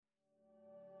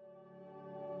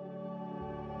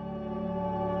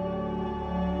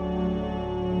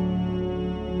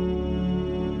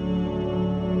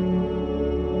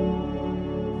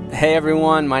Hey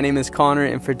everyone, my name is Connor,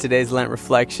 and for today's Lent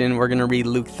reflection, we're going to read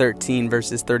Luke 13,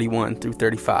 verses 31 through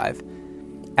 35.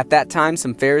 At that time,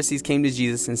 some Pharisees came to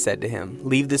Jesus and said to him,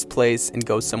 "Leave this place and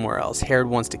go somewhere else. Herod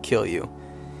wants to kill you."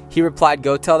 He replied,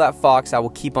 "Go tell that fox I will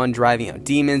keep on driving out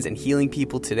demons and healing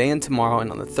people today and tomorrow,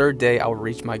 and on the third day I will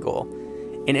reach my goal.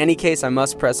 In any case, I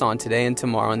must press on today and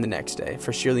tomorrow and the next day,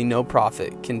 for surely no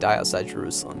prophet can die outside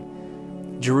Jerusalem.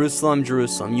 Jerusalem,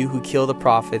 Jerusalem, you who kill the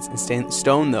prophets and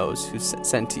stone those who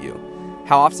sent to you.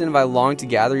 How often have I longed to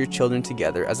gather your children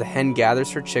together as a hen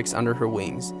gathers her chicks under her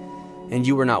wings, and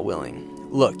you were not willing.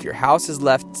 Look, your house is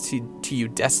left to you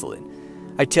desolate.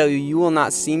 I tell you, you will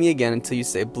not see me again until you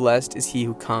say, 'Blessed is he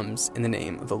who comes in the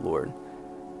name of the Lord.'"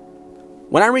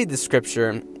 When I read this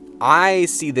scripture, I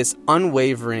see this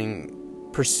unwavering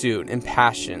pursuit and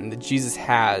passion that Jesus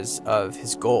has of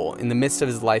his goal in the midst of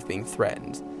his life being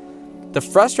threatened. The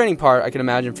frustrating part I can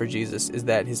imagine for Jesus is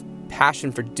that his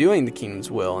passion for doing the kingdom's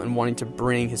will and wanting to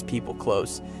bring his people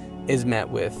close is met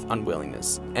with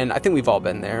unwillingness. And I think we've all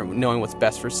been there, knowing what's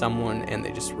best for someone and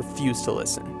they just refuse to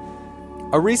listen.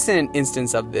 A recent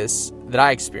instance of this that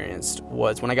I experienced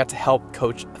was when I got to help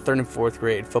coach a 3rd and 4th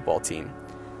grade football team.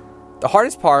 The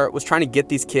hardest part was trying to get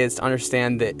these kids to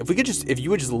understand that if you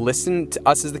would just listen to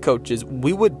us as the coaches,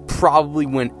 we would probably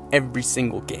win every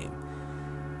single game.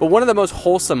 But one of the most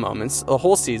wholesome moments of the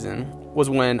whole season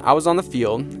was when I was on the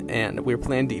field and we were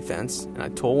playing defense, and I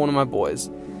told one of my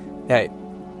boys, "Hey,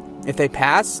 if they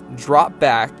pass, drop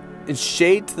back and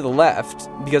shade to the left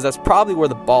because that's probably where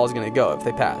the ball is going to go if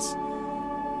they pass."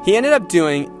 He ended up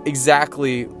doing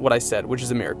exactly what I said, which is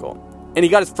a miracle, and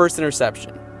he got his first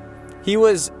interception. He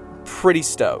was pretty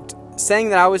stoked. Saying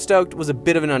that I was stoked was a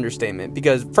bit of an understatement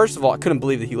because, first of all, I couldn't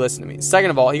believe that he listened to me.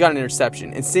 Second of all, he got an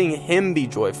interception, and seeing him be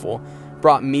joyful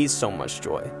brought me so much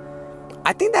joy.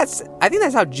 I think that's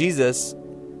how Jesus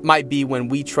might be when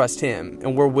we trust him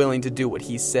and we're willing to do what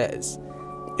he says.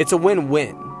 It's a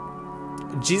win-win.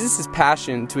 Jesus'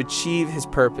 passion to achieve his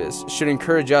purpose should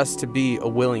encourage us to be a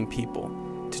willing people,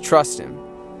 to trust him.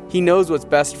 He knows what's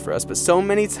best for us, but so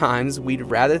many times we'd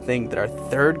rather think that our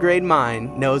 3rd grade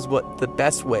mind knows what the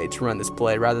best way to run this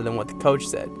play rather than what the coach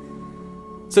said.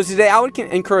 So today I would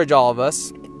encourage all of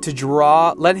us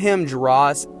to let him draw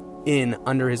us in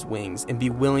under his wings and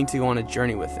be willing to go on a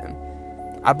journey with him.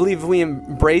 I believe if we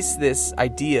embrace this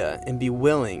idea and be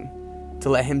willing to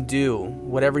let him do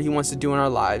whatever he wants to do in our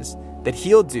lives, that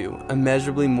he'll do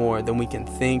immeasurably more than we can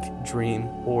think, dream,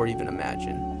 or even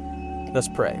imagine. Let's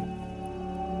pray.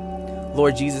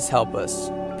 Lord Jesus, help us.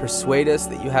 Persuade us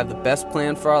that you have the best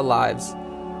plan for our lives.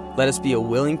 Let us be a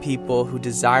willing people who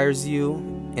desires you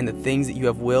and the things that you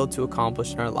have willed to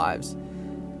accomplish in our lives.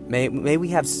 May we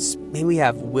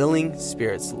have willing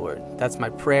spirits, Lord. That's my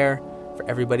prayer for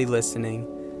everybody listening,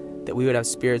 that we would have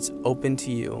spirits open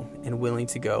to you and willing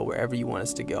to go wherever you want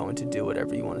us to go and to do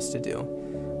whatever you want us to do.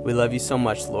 We love you so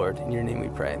much, Lord. In your name we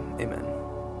pray. Amen.